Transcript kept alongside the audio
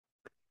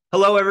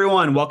Hello,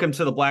 everyone. Welcome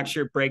to the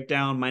Blackshirt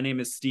Breakdown. My name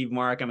is Steve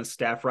Marik. I'm a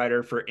staff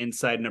writer for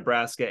Inside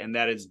Nebraska, and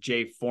that is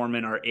Jay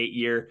Foreman, our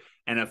 8-year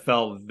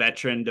NFL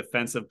veteran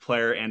defensive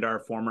player and our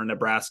former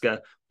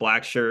Nebraska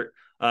Blackshirt.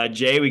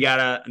 Jay, we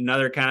got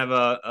another kind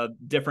of a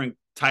different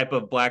type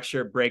of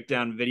Blackshirt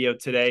Breakdown video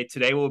today.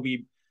 Today we'll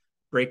be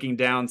breaking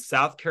down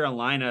South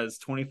Carolina's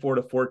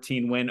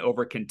 24-14 win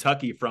over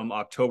Kentucky from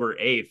October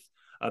 8th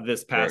of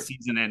this past Right.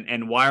 season.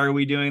 And why are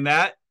we doing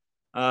that?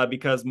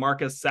 Because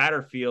Marcus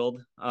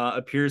Satterfield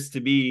appears to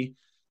be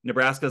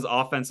Nebraska's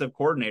offensive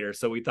coordinator.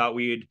 So we thought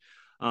we'd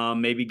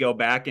maybe go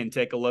back and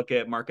take a look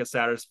at Marcus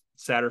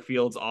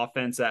Satterfield's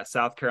offense at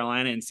South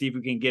Carolina and see if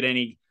we can get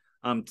any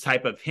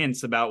type of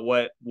hints about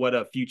what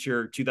a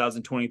future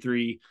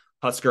 2023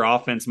 Husker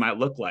offense might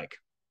look like.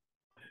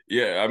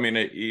 Yeah, I mean,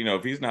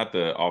 if he's not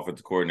the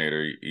offensive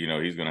coordinator,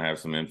 he's going to have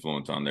some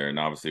influence on there. And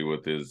obviously,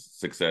 with his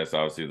success,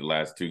 obviously the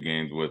last two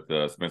games with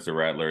Spencer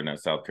Rattler and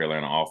that South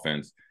Carolina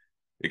offense,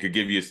 it could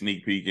give you a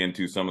sneak peek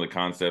into some of the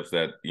concepts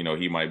that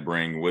he might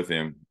bring with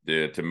him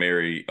to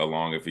marry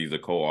along if he's a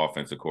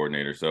co-offensive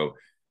coordinator. So,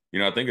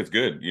 I think it's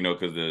good,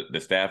 because the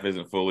staff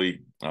isn't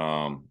fully,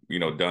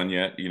 done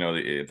yet.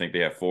 I think they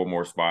have 4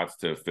 more spots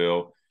to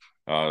fill.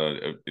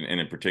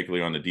 And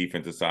particularly on the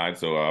defensive side.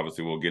 So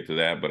obviously we'll get to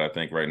that. But I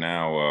think right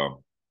now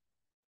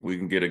we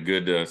can get a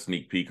good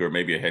sneak peek or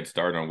maybe a head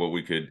start on what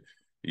we could,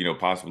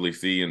 possibly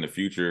see in the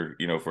future,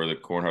 for the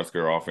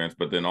Cornhusker offense.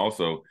 But then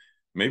also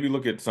maybe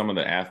look at some of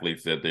the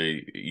athletes that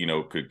they,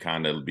 could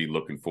kind of be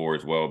looking for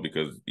as well.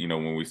 Because,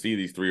 when we see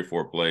these 3 or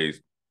 4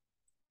 plays,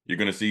 you're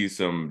going to see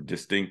some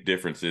distinct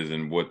differences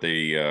in what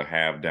they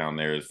have down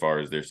there as far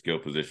as their skill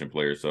position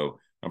players. So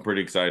I'm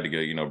pretty excited to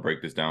get,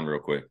 break this down real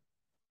quick.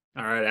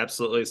 All right,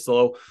 absolutely.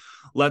 So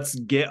let's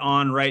get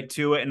on right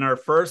to it. And our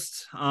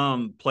first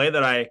play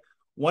that I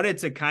wanted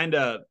to kind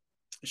of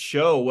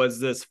show was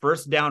this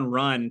first down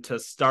run to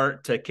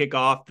start to kick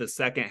off the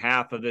second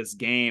half of this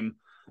game.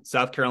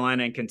 South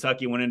Carolina and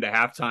Kentucky went into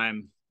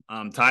halftime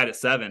tied at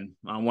 7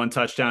 on 1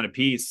 touchdown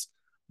apiece,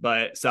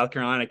 but South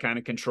Carolina kind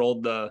of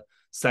controlled the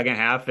second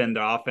half, and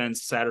the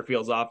offense,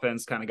 Satterfield's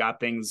offense, kind of got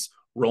things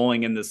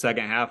rolling in the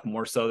second half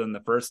more so than the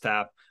first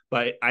half.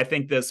 But I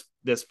think this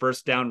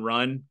first down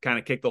run kind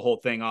of kicked the whole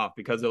thing off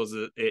because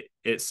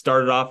it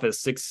started off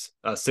as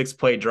a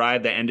 6-play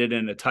drive that ended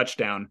in a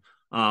touchdown.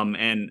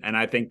 And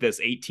I think this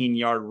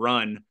 18-yard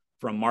run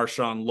from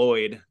Marshawn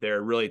Lloyd,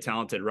 their really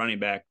talented running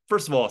back.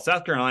 First of all,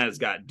 South Carolina's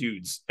got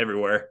dudes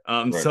everywhere.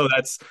 Right. So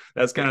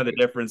that's kind of the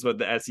difference with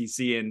the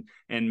SEC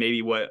and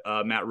maybe what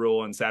Matt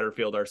Rule and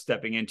Satterfield are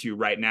stepping into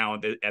right now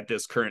at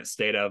this current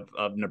state of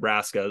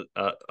Nebraska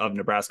of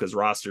Nebraska's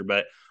roster.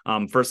 But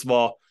first of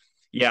all,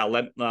 yeah,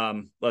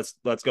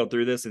 let's go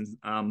through this.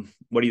 And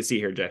what do you see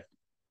here, Jay?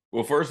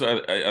 Well, first,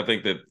 I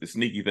think that the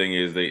sneaky thing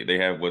is they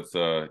have what's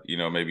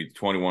maybe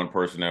 21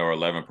 personnel or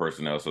 11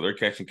 personnel, so they're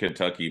catching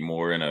Kentucky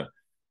more in a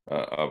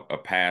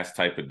pass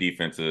type of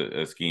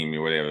defensive scheme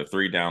where they have a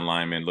 3 down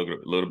lineman, look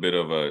a little bit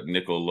of a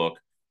nickel look.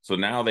 So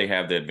now they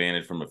have the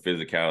advantage from a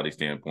physicality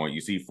standpoint. You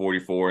see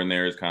 44 in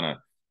there is kind of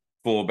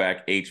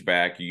fullback, H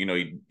back.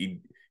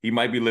 He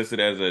might be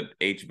listed as a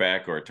H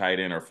back or a tight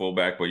end or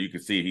fullback, but you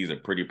can see he's a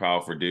pretty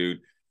powerful dude.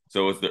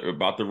 So it's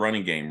about the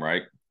running game,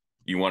 right?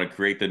 You want to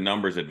create the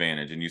numbers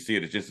advantage, and you see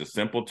it's just a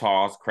simple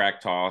toss,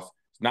 crack toss.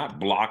 It's not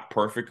blocked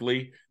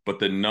perfectly, but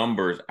the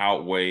numbers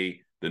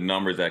outweigh the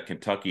numbers that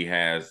Kentucky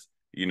has,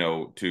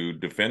 to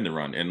defend the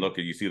run. And look,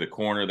 you see the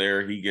corner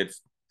there; he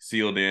gets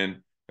sealed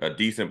in. A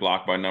decent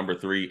block by number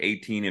 3.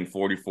 18 and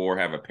 44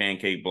 have a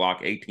pancake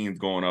block. 18's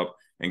going up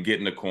and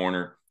getting the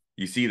corner.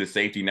 You see the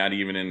safety not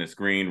even in the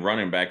screen.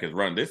 Running back is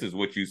run. This is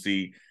what you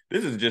see.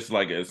 This is just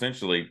like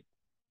essentially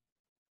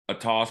a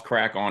toss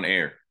crack on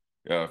air.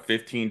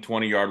 15,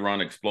 20-yard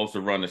run,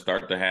 explosive run to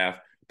start the half.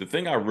 The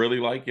thing I really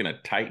like in a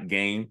tight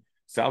game,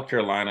 South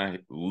Carolina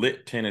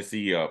lit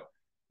Tennessee up,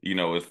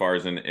 as far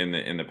as in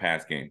the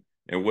pass game.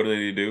 And what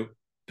do?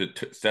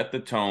 To set the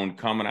tone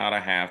coming out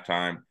of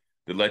halftime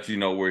to let you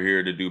know we're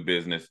here to do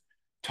business.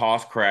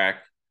 Toss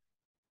crack,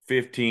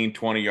 15,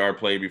 20-yard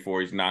play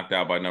before he's knocked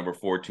out by number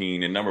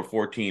 14. And number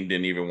 14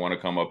 didn't even want to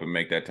come up and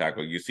make that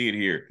tackle. You see it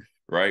here,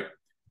 right?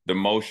 The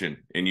motion.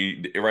 And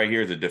you right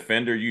here as a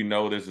defender,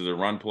 this is a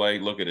run play.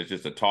 Look at it, it's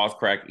just a toss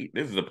crack.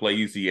 This is a play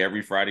you see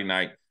every Friday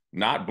night.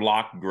 Not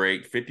blocked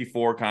great.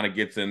 54 kind of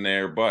gets in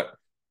there, but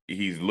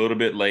he's a little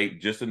bit late.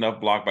 Just enough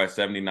block by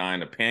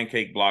 79. A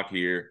pancake block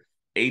here.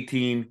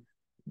 18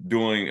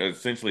 doing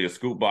essentially a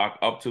scoop block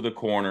up to the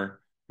corner.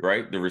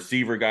 Right, the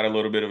receiver got a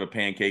little bit of a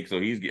pancake, so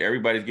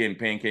everybody's getting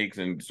pancakes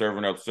and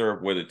serving up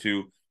syrup with it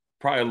too.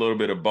 Probably a little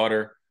bit of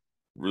butter.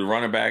 The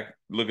running back,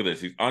 look at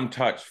this. He's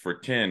untouched for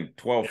 10,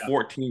 12, Yeah.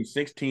 14,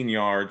 16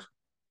 yards.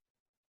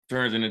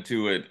 Turns it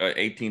into an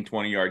 18,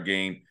 20-yard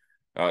gain.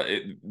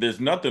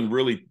 There's nothing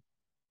really,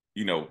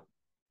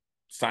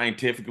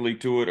 scientifically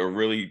to it or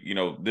really,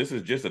 this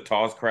is just a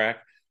toss crack,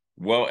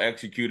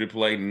 well-executed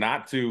play,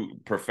 not to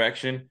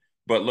perfection,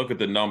 but look at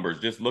the numbers.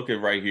 Just look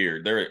at right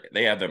here.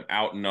 They have them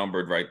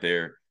outnumbered right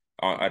there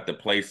at the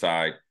play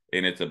side,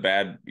 and it's a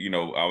bad,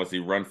 obviously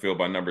run field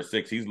by number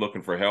 6. He's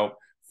looking for help.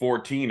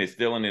 14 is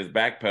still in his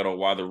back pedal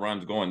while the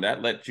run's going.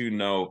 That lets you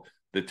know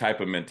the type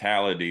of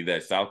mentality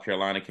that South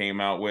Carolina came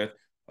out with,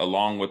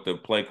 along with the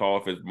play call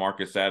if it's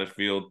Marcus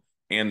Satterfield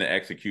and the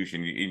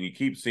execution. And you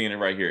keep seeing it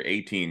right here.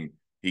 18,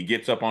 he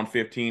gets up on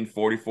 15,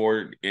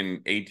 44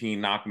 and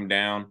 18, knock him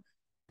down,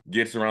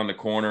 gets around the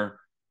corner.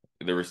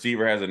 The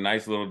receiver has a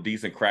nice little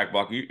decent crack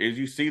block. As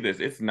you see this,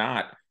 it's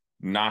not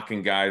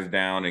knocking guys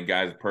down and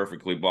guys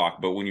perfectly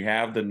blocked. But when you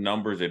have the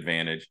numbers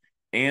advantage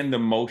and the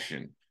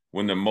motion,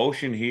 when the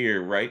motion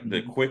here, right,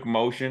 the quick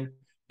motion,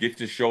 gets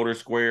his shoulder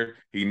squared,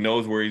 he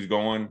knows where he's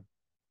going,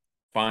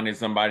 finding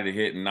somebody to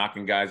hit and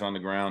knocking guys on the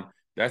ground.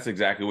 That's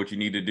exactly what you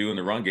need to do in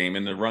the run game.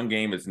 And the run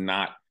game is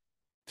not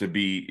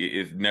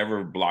it's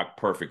never blocked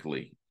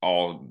perfectly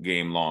all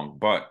game long.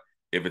 But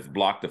if it's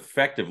blocked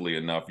effectively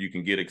enough, you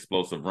can get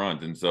explosive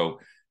runs. And so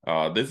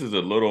this is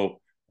a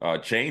little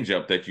change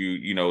up that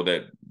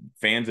that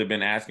fans have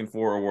been asking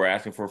for, or we're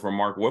asking for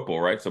Mark Whipple,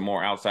 right? Some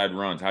more outside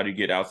runs. How do you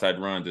get outside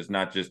runs? It's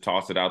not just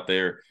toss it out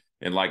there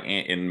and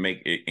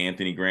make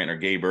Anthony Grant or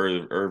Gabe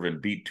Irvin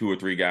beat 2 or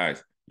 3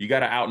 guys. You got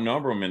to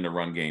outnumber them in the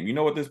run game. You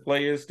know what this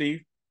play is,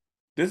 Steve?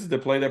 This is the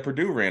play that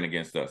Purdue ran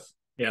against us.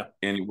 Yeah.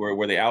 And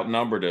where they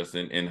outnumbered us,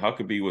 and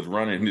Huckabee was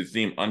running his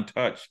team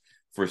untouched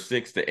for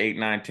 6 to 8,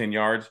 9, 10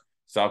 yards.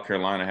 South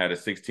Carolina had a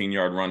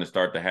 16-yard run to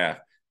start the half.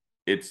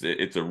 It's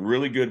a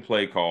really good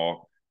play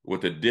call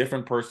with a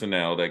different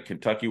personnel that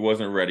Kentucky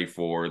wasn't ready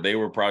for. They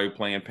were probably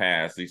playing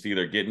pass. You see,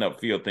 they're getting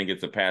upfield, think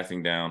it's a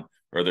passing down,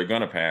 or they're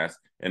going to pass.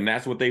 And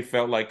that's what they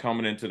felt like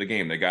coming into the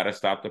game. They got to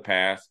stop the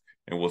pass,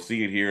 and we'll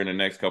see it here in the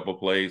next couple of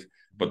plays.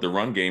 But the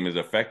run game is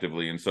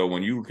effectively. And so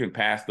when you can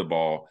pass the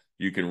ball,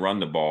 you can run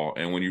the ball.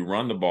 And when you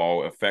run the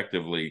ball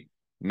effectively,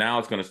 now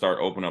it's going to start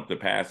opening up the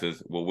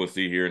passes. We'll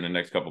see here in the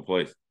next couple of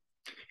plays.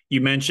 You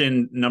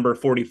mentioned number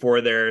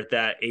 44 there,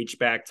 that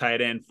H-back,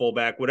 tight end,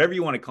 fullback, whatever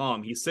you want to call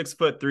him. He's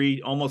 6'3",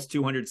 almost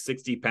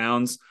 260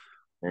 pounds.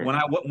 Right. When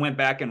I went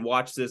back and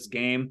watched this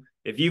game,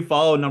 if you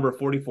follow number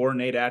 44,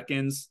 Nate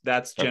Atkins,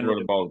 that's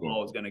generally where the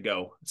ball is going to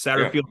go.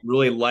 Satterfield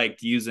really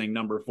liked using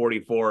number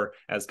 44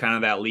 as kind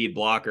of that lead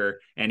blocker.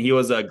 And he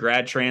was a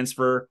grad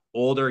transfer,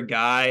 older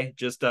guy,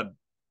 just a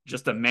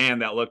man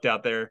that looked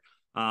out there.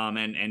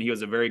 And he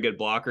was a very good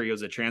blocker. He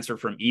was a transfer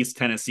from East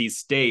Tennessee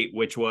State,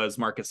 which was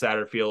Marcus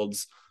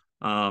Satterfield's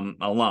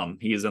alum.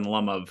 He is an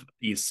alum of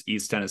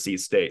East Tennessee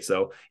State.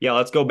 So yeah,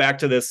 let's go back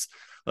to this.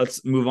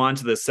 Let's move on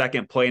to the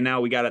second play now.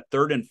 We got a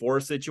 3rd and 4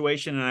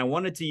 situation, and I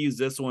wanted to use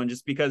this one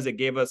just because it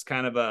gave us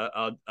kind of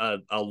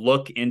a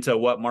look into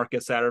what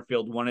Marcus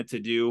Satterfield wanted to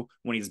do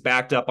when he's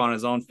backed up on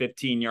his own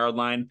 15-yard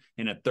line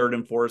in a 3rd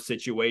and 4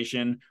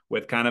 situation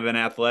with kind of an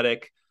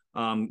athletic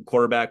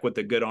quarterback with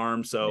a good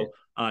arm. So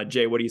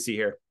Jay, what do you see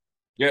here?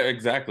 Yeah,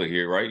 exactly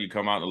here, right? You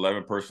come out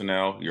 11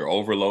 personnel, you're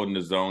overloading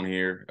the zone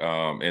here,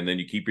 and then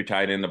you keep your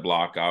tight end to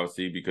block,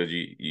 obviously, because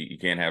you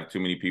can't have too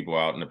many people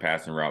out in the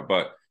passing route.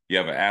 But you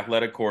have an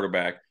athletic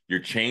quarterback. You're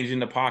changing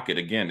the pocket.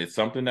 Again, it's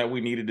something that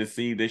we needed to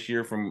see this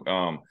year from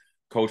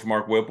Coach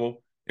Mark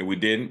Whipple, and we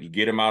didn't. You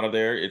get him out of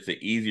there. It's an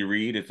easy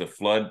read. It's a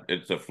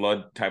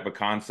flood type of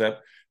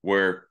concept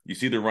where you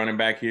see the running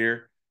back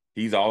here.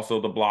 He's also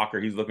the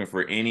blocker. He's looking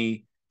for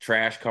any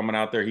trash coming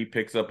out there. He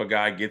picks up a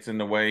guy, gets in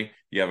the way.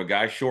 You have a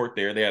guy short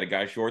there. They had a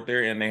guy short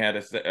there, and they had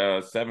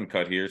a 7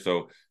 cut here.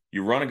 So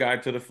you run a guy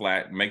to the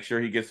flat, make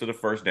sure he gets to the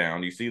first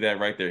down. You see that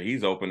right there.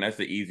 He's open. That's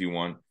the easy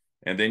one.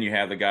 And then you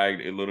have the guy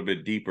a little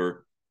bit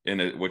deeper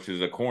which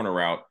is a corner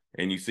route,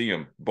 and you see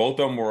him. Both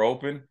of them were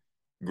open.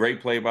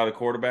 Great play by the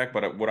quarterback.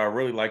 But what I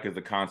really like is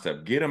the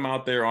concept. Get him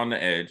out there on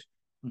the edge.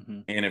 Mm-hmm.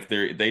 And if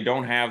they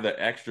don't have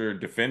the extra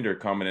defender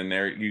coming in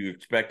there, you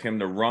expect him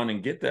to run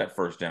and get that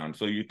first down.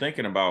 So you're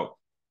thinking about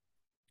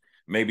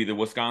maybe the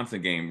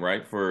Wisconsin game,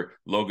 right? For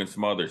Logan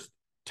Smothers,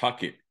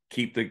 tuck it,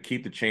 keep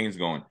the chains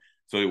going.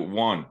 So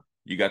 1,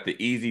 you got the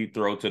easy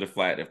throw to the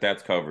flat if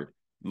that's covered.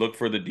 Look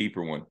for the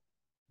deeper one.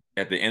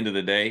 At the end of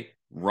the day,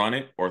 run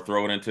it or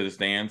throw it into the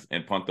stands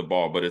and punt the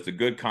ball. But it's a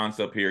good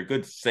concept here, a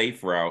good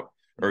safe route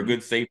or a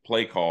good safe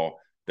play call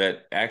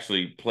that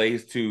actually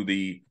plays to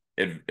the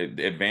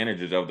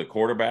advantages of the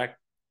quarterback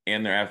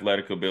and their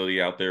athletic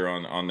ability out there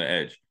on the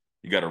edge.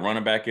 You got a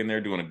running back in there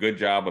doing a good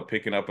job of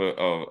picking up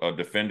a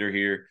defender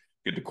here.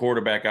 Get the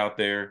quarterback out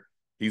there.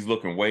 He's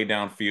looking way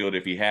downfield.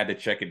 If he had to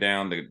check it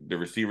down, the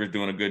receiver's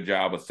doing a good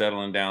job of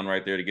settling down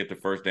right there to get the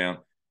first down.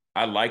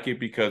 I like it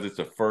because it's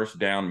a first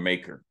down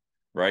maker,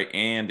 right?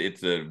 And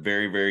it's a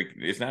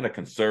it's not a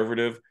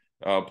conservative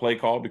play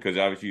call because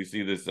obviously you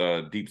see this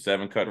deep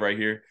 7 cut right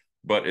here,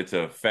 but it's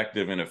an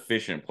effective and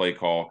efficient play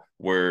call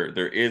where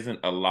there isn't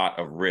a lot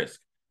of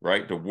risk,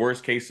 right? The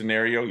worst case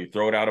scenario, you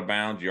throw it out of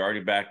bounds, you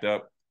already backed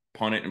up,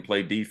 punt it and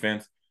play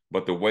defense.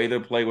 But the way the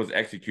play was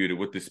executed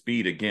with the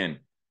speed, again,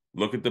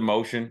 look at the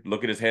motion,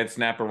 look at his head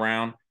snap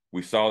around.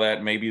 We saw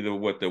that maybe the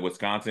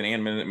Wisconsin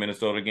and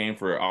Minnesota game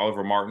for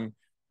Oliver Martin.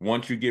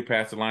 Once you get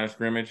past the line of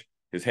scrimmage,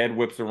 his head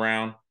whips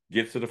around,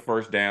 gets to the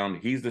first down.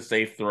 He's the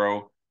safe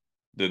throw.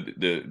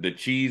 The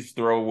cheese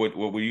throw,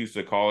 what we used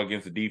to call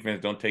against the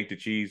defense, don't take the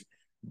cheese,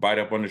 bite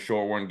up on the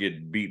short one,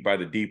 get beat by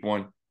the deep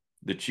one.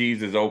 The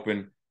cheese is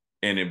open.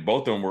 and then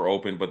both of them were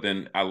open. But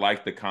then I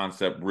like the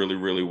concept really,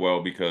 really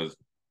well because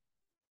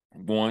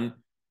one,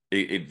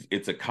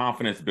 it's a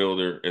confidence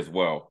builder as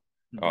well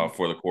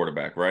for the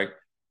quarterback, right?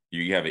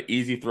 You have an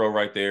easy throw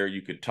right there.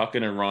 You could tuck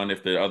it and run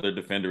if the other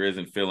defender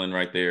isn't filling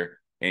right there,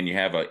 and you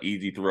have an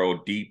easy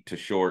throw deep to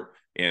short,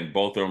 and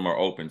both of them are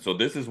open. So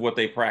this is what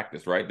they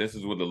practice, right? This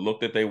is what the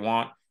look that they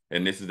want,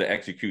 and this is the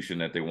execution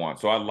that they want.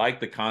 So I like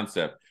the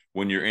concept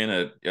when you're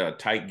in a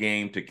tight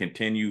game to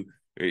continue.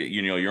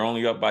 You're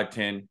only up by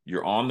 10.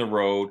 You're on the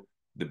road.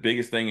 The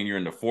biggest thing, and you're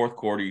in the fourth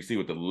quarter. You see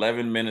with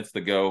 11 minutes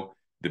to go.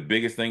 The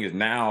biggest thing is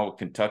now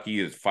Kentucky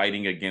is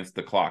fighting against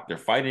the clock. They're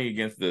fighting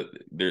against the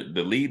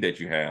lead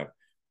that you have.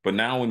 But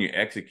now when you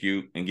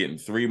execute and getting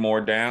 3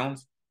 more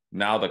downs,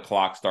 now the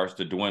clock starts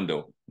to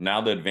dwindle.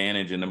 Now the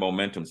advantage and the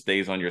momentum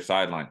stays on your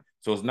sideline.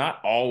 So it's not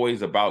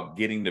always about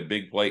getting the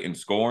big play and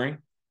scoring.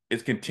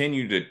 It's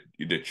continue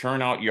to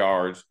churn out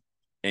yards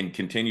and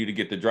continue to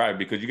get the drive,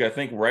 because you got to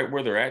think right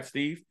where they're at,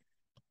 Steve.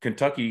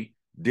 Kentucky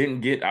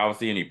didn't get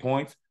obviously any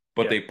points,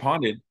 but they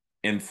punted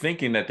and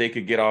thinking that they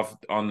could get off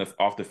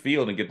the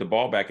field and get the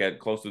ball back at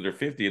close to their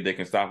 50 if they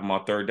can stop them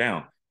on third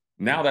down.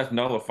 Now that's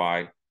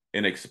nullified.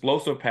 An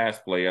explosive pass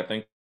play, I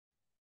think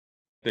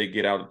they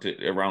get out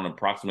to around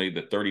approximately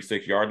the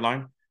 36-yard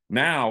line.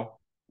 Now,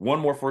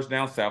 one more first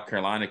down, South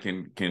Carolina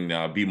can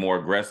be more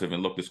aggressive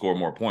and look to score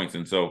more points.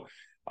 And so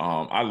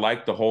I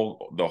like the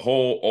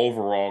whole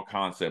overall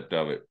concept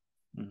of it.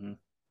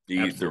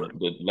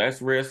 The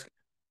less risk,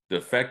 the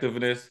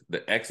effectiveness,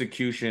 the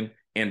execution,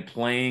 and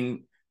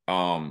playing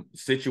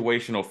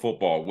situational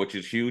football, which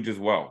is huge as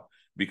well,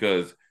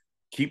 because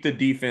keep the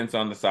defense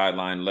on the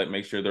sideline,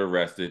 make sure they're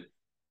rested.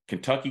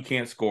 Kentucky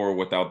can't score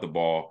without the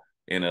ball,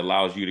 and it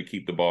allows you to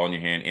keep the ball in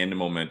your hand and the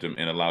momentum,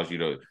 and allows you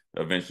to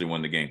eventually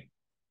win the game.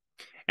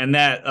 And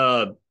that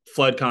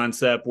flood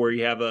concept where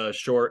you have a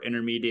short,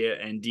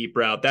 intermediate, and deep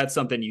route, that's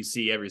something you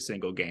see every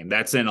single game.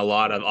 That's in a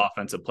lot of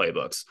offensive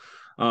playbooks.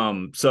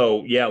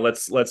 So yeah,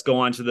 let's go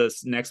on to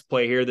this next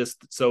play here.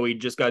 So we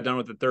just got done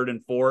with the 3rd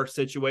and 4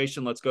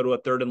 situation. Let's go to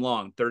a 3rd and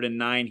long, 3rd and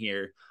 9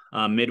 here,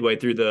 midway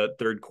through the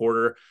third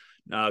quarter.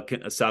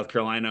 South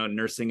Carolina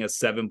nursing a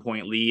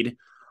 7-point lead.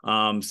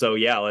 So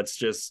yeah, let's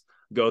just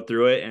go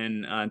through it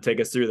and take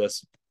us through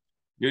this.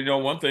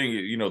 One thing,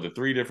 the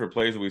 3 different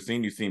plays that we've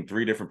seen, you've seen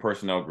 3 different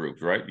personnel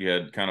groups, right? You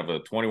had kind of a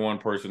 21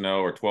 personnel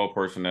or 12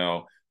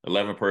 personnel,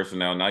 11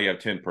 personnel. Now you have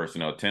 10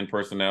 personnel. 10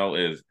 personnel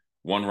is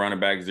 1 running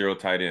back, 0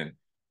 tight end.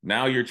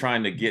 Now you're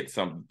trying to get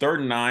some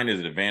 3rd and 9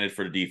 is an advantage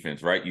for the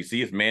defense, right? You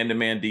see it's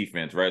man-to-man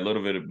defense, right?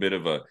 A bit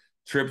of a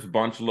trips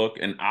bunch look,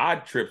 an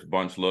odd trips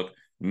bunch look,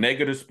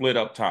 negative split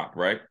up top,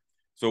 right?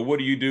 So what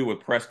do you do with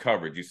press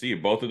coverage? You see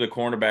both of the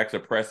cornerbacks are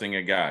pressing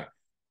a guy.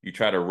 You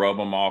try to rub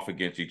them off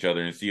against each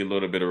other and see a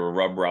little bit of a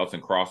rub routes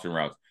and crossing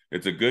routes.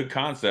 It's a good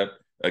concept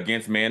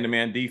against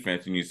man-to-man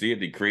defense, and you see it.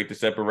 They create the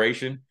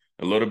separation,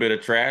 a little bit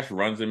of trash,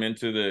 runs them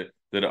into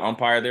the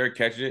umpire there,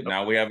 catches it.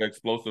 Now we have an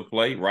explosive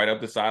play right up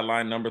the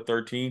sideline, number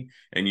 13.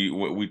 And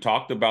we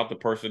talked about the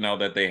personnel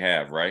that they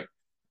have, right?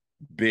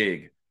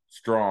 Big,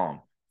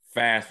 strong,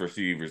 fast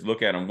receivers.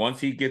 Look at him. Once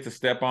he gets a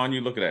step on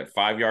you, look at that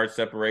 5-yard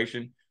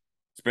separation.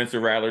 Spencer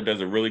Rattler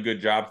does a really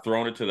good job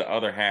throwing it to the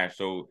other hash.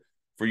 So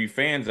for you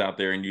fans out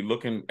there and you're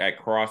looking at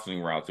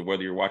crossing routes,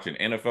 whether you're watching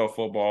NFL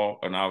football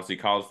and obviously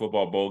college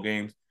football bowl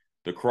games,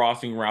 the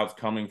crossing routes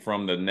coming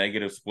from the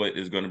negative split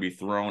is going to be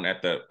thrown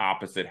at the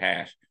opposite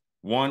hash.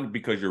 One,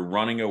 because you're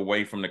running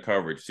away from the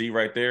coverage. See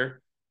right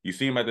there? You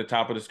see him at the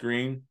top of the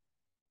screen.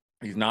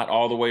 He's not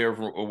all the way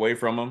away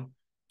from him.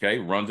 Okay,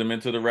 runs him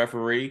into the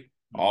referee.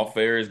 All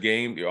fair is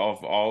game.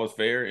 All is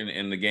fair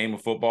in the game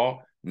of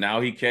football.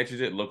 Now he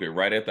catches it. Look at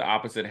right at the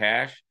opposite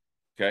hash.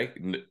 Okay,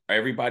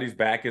 everybody's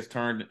back is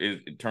turned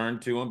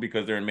to him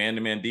because they're in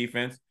man-to-man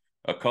defense.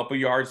 A couple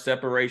yards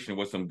separation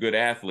with some good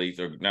athletes,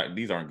 or not,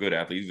 these aren't good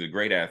athletes, these are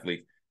great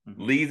athletes,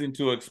 leads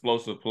into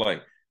explosive play.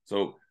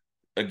 So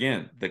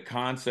again, the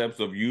concepts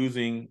of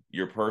using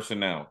your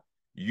personnel,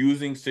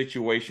 using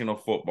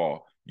situational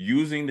football,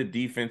 using the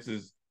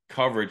defense's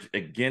coverage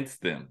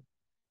against them.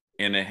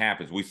 And it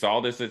happens. We saw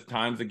this at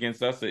times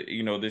against us,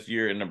 this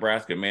year in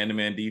Nebraska,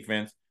 man-to-man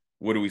defense.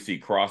 What do we see?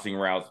 Crossing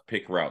routes,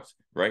 pick routes,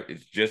 right?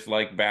 It's just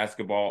like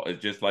basketball.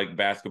 It's just like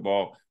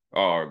basketball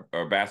or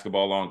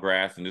basketball on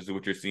grass. And this is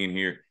what you're seeing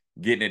here,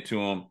 getting it to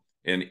them.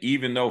 And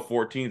even though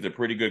 14 is a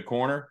pretty good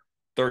corner,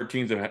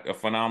 13 is a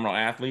phenomenal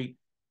athlete,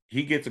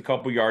 he gets a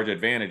couple yards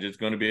advantage. It's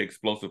going to be an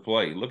explosive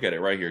play. Look at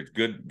it right here. It's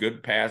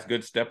good pass,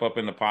 good step up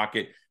in the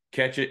pocket,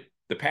 catch it.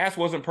 The pass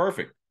wasn't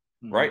perfect,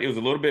 right? It was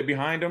a little bit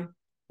behind him,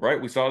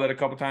 right? We saw that a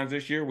couple times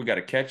this year. We got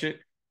to catch it,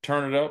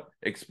 turn it up,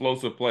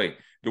 explosive play.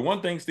 The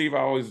one thing, Steve, I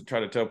always try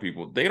to tell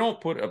people, they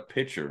don't put a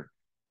picture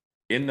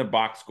in the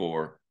box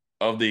score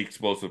of the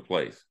explosive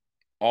plays.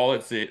 All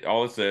it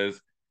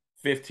says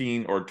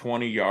 15 or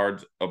 20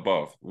 yards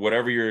above,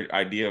 whatever your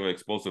idea of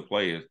explosive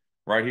play is.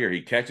 Right here,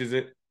 he catches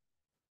it,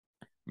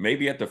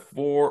 maybe at the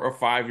 4 or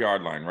 5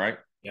 yard line, right?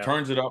 Yep.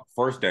 Turns it up,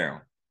 first down.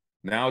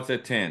 Now it's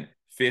at 10,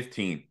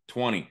 15,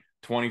 20,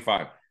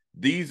 25.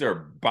 These are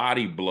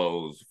body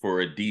blows for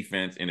a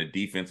defense and a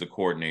defensive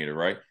coordinator,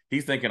 right?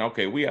 He's thinking,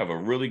 okay, we have a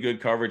really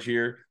good coverage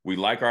here. We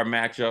like our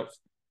matchups.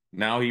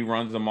 Now he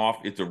runs them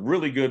off. It's a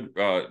really good,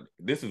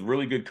 this is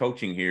really good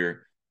coaching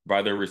here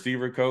by their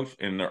receiver coach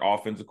and their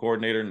offensive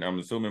coordinator. And I'm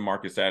assuming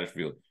Marcus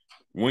Satterfield.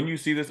 When you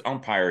see this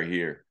umpire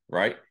here,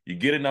 right, you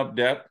get enough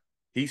depth.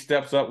 He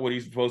steps up what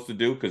he's supposed to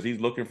do because he's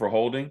looking for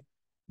holding.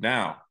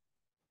 Now,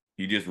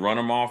 you just run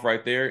them off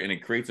right there, and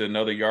it creates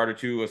another yard or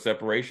two of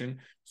separation.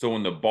 So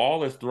when the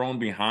ball is thrown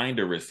behind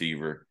a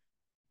receiver,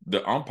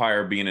 the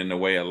umpire being in the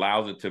way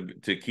allows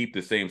it to keep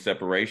the same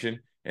separation.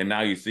 And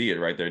now you see it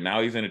right there.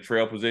 Now he's in a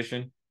trail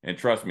position. And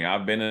trust me,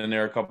 I've been in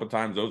there a couple of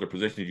times. Those are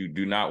positions you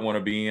do not want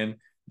to be in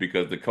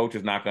because the coach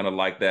is not going to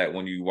like that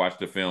when you watch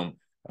the film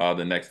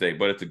the next day.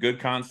 But it's a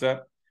good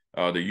concept.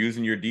 They're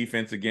using your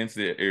defense against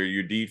it, or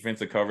your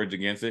defensive coverage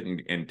against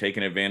it, and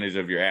taking advantage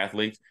of your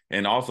athletes.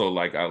 And also,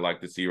 like I like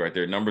to see right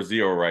there, number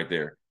 0 right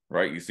there,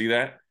 right? You see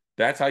that?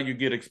 That's how you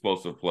get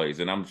explosive plays.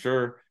 And I'm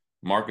sure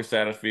Marcus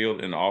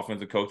Satterfield and the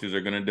offensive coaches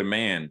are going to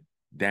demand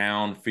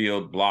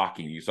downfield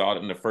blocking. You saw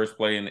it in the first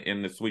play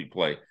in the sweep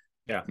play.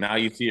 Yeah. Now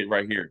you see it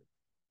right here.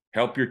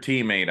 Help your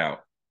teammate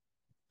out.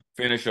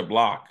 Finish a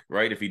block,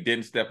 right? If he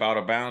didn't step out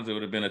of bounds, it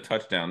would have been a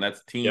touchdown.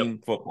 That's team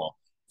football.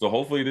 So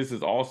hopefully this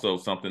is also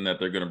something that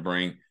they're going to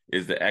bring,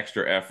 is the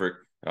extra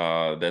effort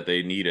that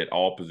they need at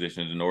all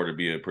positions in order to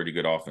be a pretty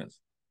good offense.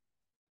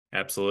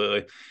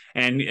 Absolutely.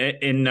 And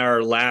in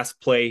our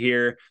last play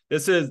here,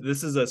 this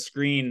is a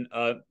screen,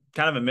 kind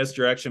of a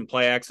misdirection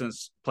play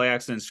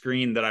accident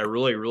screen that I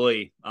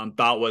really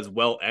thought was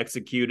well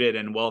executed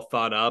and well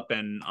thought up,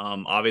 and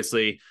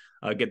obviously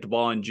get the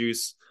ball in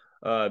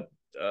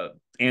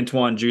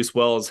Antoine Juice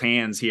Wells'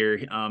 hands here.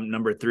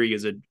 Number 3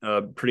 is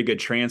a pretty good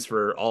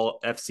transfer, all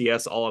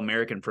FCS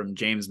All-American from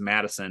James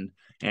Madison,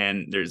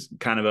 and there's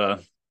kind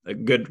of a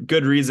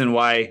good reason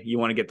why you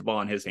want to get the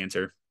ball in his hands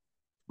here.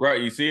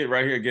 Right, you see it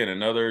right here again.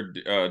 Another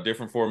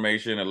different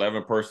formation,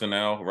 11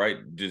 personnel. Right,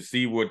 just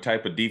see what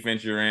type of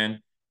defense you're in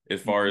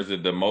as far as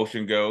the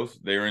motion goes.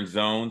 They're in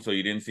zone, so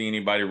you didn't see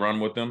anybody run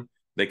with them.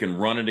 They can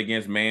run it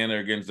against man or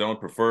against zone.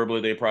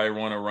 Preferably, they probably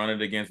want to run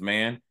it against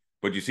man.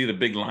 But you see the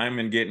big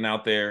lineman getting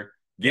out there,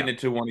 getting it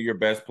to one of your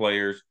best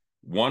players.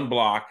 One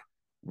block,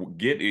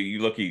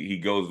 he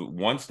goes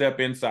one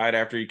step inside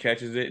after he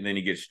catches it, and then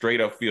he gets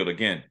straight upfield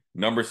again.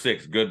 Number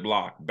 6, good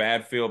block.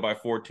 Bad field by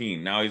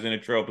 14. Now he's in a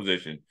trail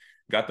position.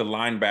 Got the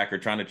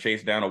linebacker trying to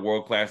chase down a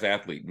world-class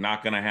athlete.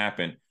 Not going to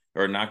happen,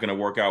 or not going to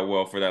work out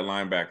well for that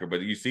linebacker.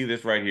 But you see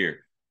this right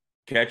here.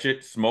 Catch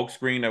it, smoke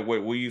screen, that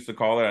what we used to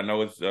call it. I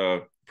know it's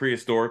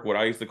prehistoric, what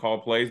I used to call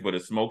plays, but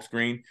it's smoke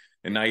screen.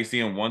 And now you see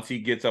him once he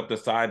gets up the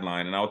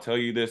sideline. And I'll tell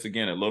you this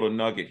again, a little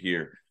nugget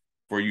here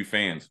for you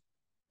fans.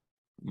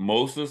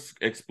 Most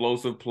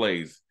explosive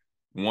plays,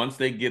 once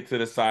they get to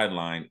the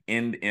sideline,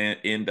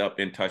 end up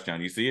in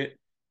touchdown. You see it?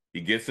 He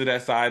gets to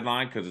that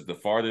sideline because it's the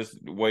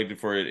farthest way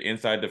for an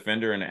inside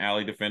defender and an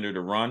alley defender to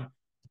run.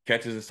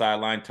 Catches the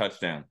sideline,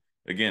 touchdown.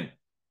 Again,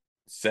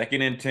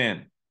 2nd and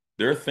 10.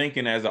 They're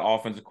thinking as an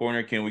offensive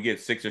corner, can we get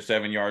 6 or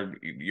 7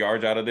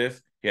 yards out of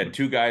this? He had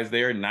 2 guys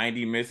there,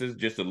 90 misses,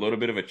 just a little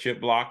bit of a chip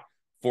block,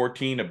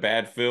 14 a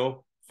bad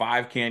fill,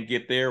 5 can't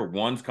get there,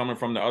 1's coming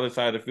from the other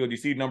side of the field. You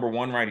see number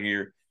 1 right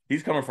here.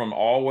 He's coming from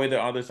all the way to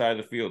the other side of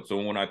the field.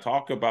 So when I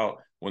talk about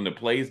when the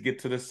plays get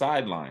to the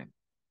sideline,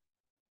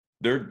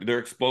 their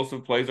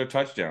explosive plays are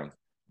touchdowns.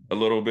 A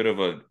little bit of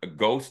a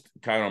ghost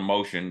kind of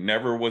motion,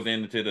 never was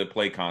into the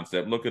play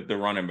concept. Look at the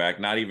running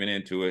back, not even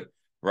into it,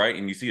 right?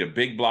 And you see a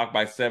big block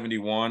by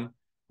 71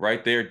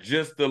 right there.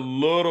 Just a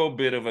little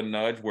bit of a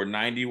nudge where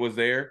 90 was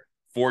there.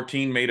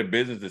 14 made a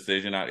business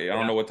decision. I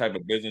don't know what type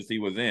of business he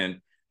was in.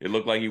 It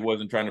looked like he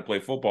wasn't trying to play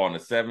football in a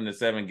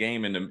 7-7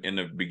 game in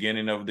the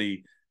beginning of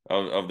the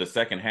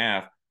second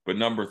half. But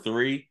number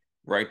 3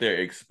 right there,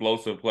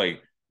 explosive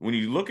play. When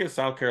you look at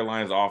South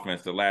Carolina's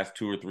offense the last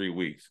 2 or 3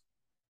 weeks,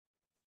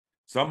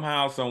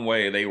 somehow, some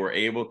way, they were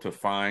able to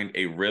find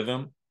a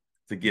rhythm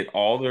to get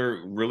all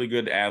their really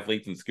good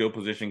athletes and skill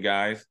position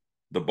guys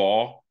the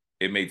ball.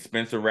 It made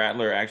Spencer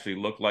Rattler actually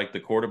look like the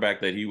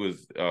quarterback that he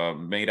was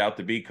made out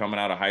to be coming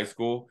out of high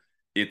school.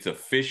 It's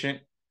efficient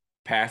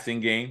passing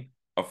game,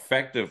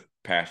 effective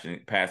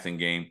passing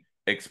game,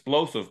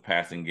 explosive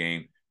passing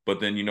game.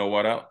 But then you know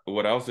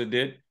what else it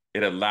did?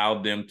 It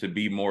allowed them to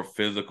be more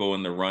physical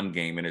in the run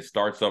game. And it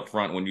starts up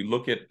front. When you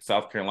look at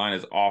South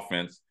Carolina's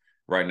offense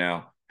right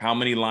now, how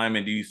many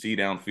linemen do you see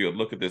downfield?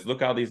 Look at this.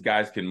 Look how these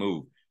guys can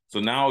move. So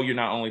now you're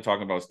not only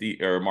talking about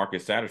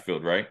Marcus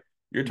Satterfield, right?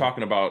 You're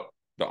talking about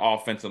the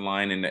offensive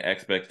line and the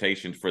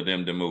expectations for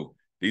them to move.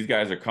 These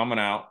guys are coming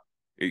out.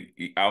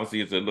 Obviously,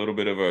 it's a little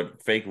bit of a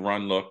fake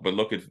run look, but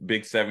look at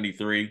big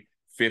 73,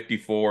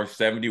 54,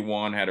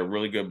 71, had a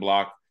really good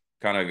block,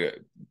 kind of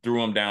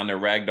threw him down there,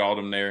 ragdolled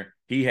him there.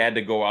 He had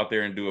to go out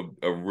there and do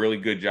a really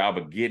good job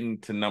of getting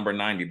to number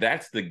 90.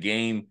 That's the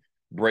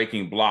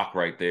game-breaking block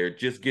right there.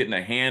 Just getting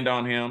a hand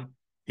on him.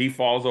 He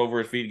falls over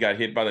his feet, got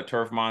hit by the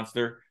turf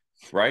monster,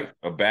 right?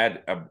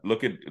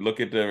 Look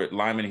at the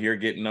lineman here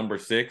getting number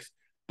 6.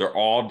 They're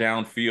all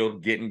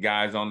downfield, getting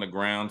guys on the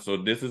ground. So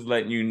this is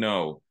letting you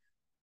know,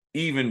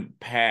 even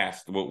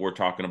past what we're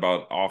talking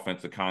about,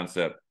 offensive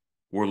concept,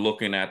 we're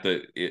looking at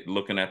the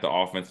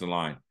offensive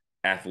line,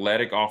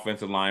 athletic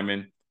offensive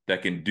linemen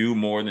that can do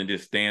more than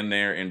just stand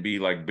there and be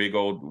like big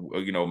old,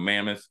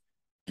 mammoths.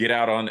 Get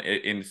out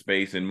in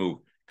space and move,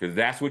 because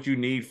that's what you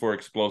need for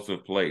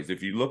explosive plays.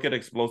 If you look at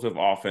explosive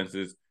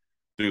offenses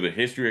through the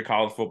history of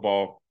college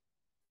football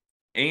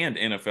and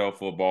NFL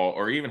football,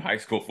 or even high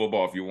school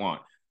football, if you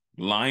want,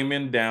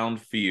 linemen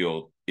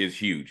downfield is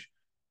huge.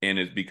 And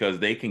it's because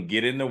they can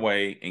get in the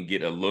way and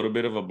get a little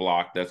bit of a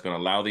block that's going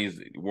to allow these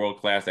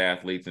world-class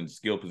athletes and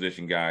skill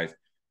position guys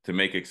to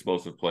make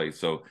explosive plays.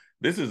 So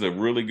this is a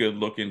really good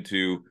look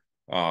into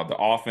the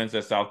offense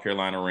that South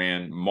Carolina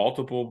ran,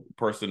 multiple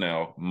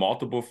personnel,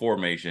 multiple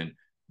formation,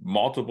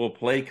 multiple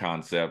play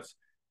concepts,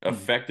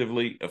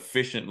 effectively,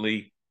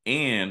 efficiently,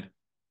 and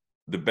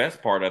the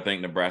best part, I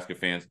think, Nebraska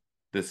fans,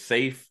 the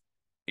safe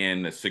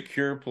and the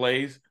secure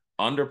plays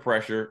under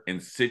pressure in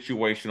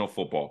situational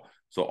football.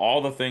 So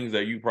all the things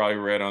that you probably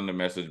read on the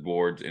message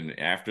boards and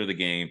after the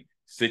game,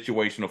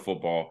 situational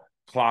football,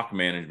 clock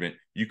management,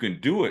 you can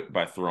do it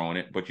by throwing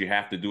it, but you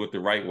have to do it the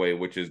right way,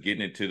 which is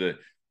getting it to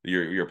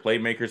your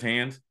playmakers'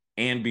 hands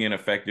and being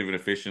effective and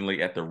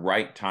efficiently at the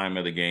right time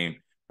of the game.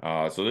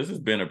 So this has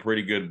been a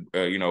pretty good,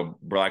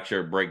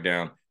 Blackshirt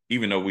breakdown,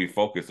 even though we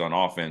focus on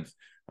offense.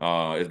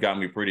 It's got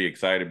me pretty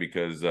excited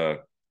because,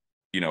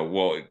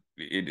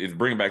 it's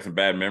bringing back some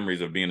bad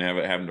memories of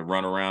having to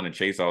run around and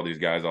chase all these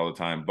guys all the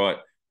time.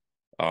 But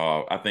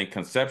I think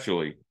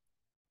conceptually,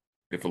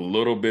 if a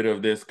little bit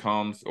of this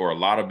comes, or a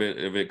lot of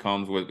it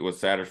comes with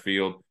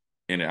Satterfield,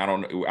 and I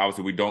don't know,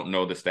 obviously we don't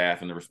know the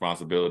staff and the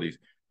responsibilities,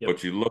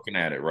 but you're looking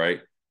at it, right?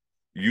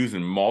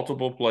 Using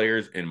multiple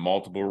players in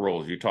multiple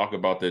roles. You talk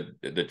about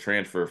the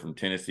transfer from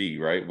Tennessee,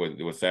 right? With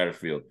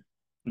Satterfield,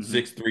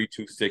 6'3",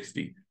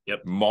 260,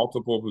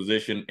 multiple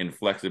position and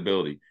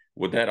flexibility.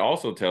 What that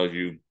also tells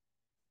you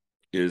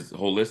is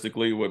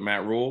holistically with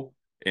Matt Rule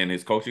and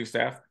his coaching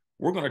staff,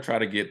 we're going to try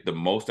to get the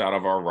most out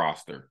of our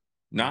roster.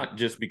 Not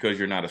just because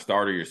you're not a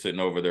starter, you're sitting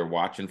over there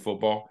watching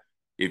football.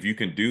 If you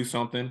can do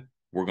something,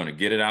 we're going to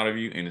get it out of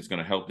you, and it's going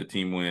to help the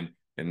team win.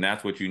 And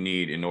that's what you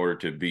need in order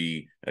to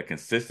be a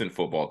consistent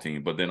football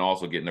team, but then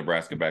also get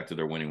Nebraska back to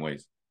their winning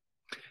ways.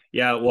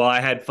 Yeah, well, I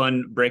had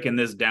fun breaking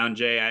this down,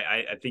 Jay.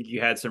 I think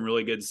you had some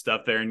really good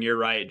stuff there, and you're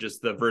right.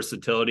 Just the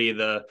versatility,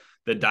 the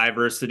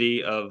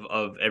diversity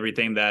of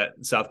everything that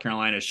South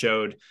Carolina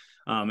showed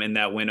in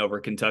that win over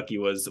Kentucky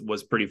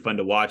was pretty fun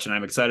to watch, and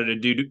I'm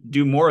excited to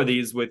do more of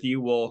these with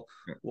you.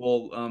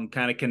 We'll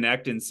kind of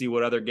connect and see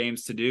what other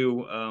games to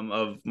do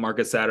of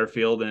Marcus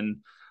Satterfield, and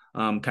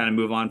kind of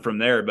move on from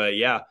there. But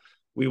yeah,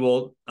 we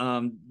will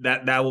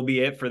that will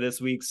be it for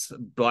this week's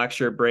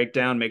Blackshirt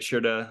breakdown. Make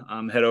sure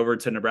to head over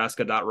to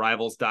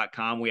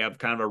nebraska.rivals.com. We have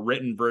kind of a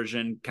written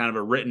version, kind of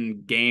a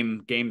written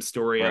game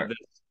story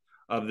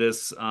of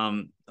this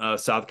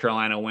South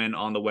Carolina win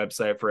on the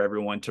website for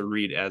everyone to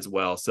read as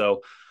well.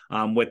 So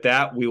with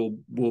that,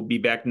 we'll be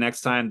back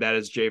next time. That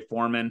is Jay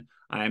Foreman.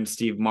 I'm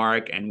Steve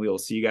Marik, and we will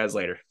see you guys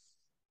later.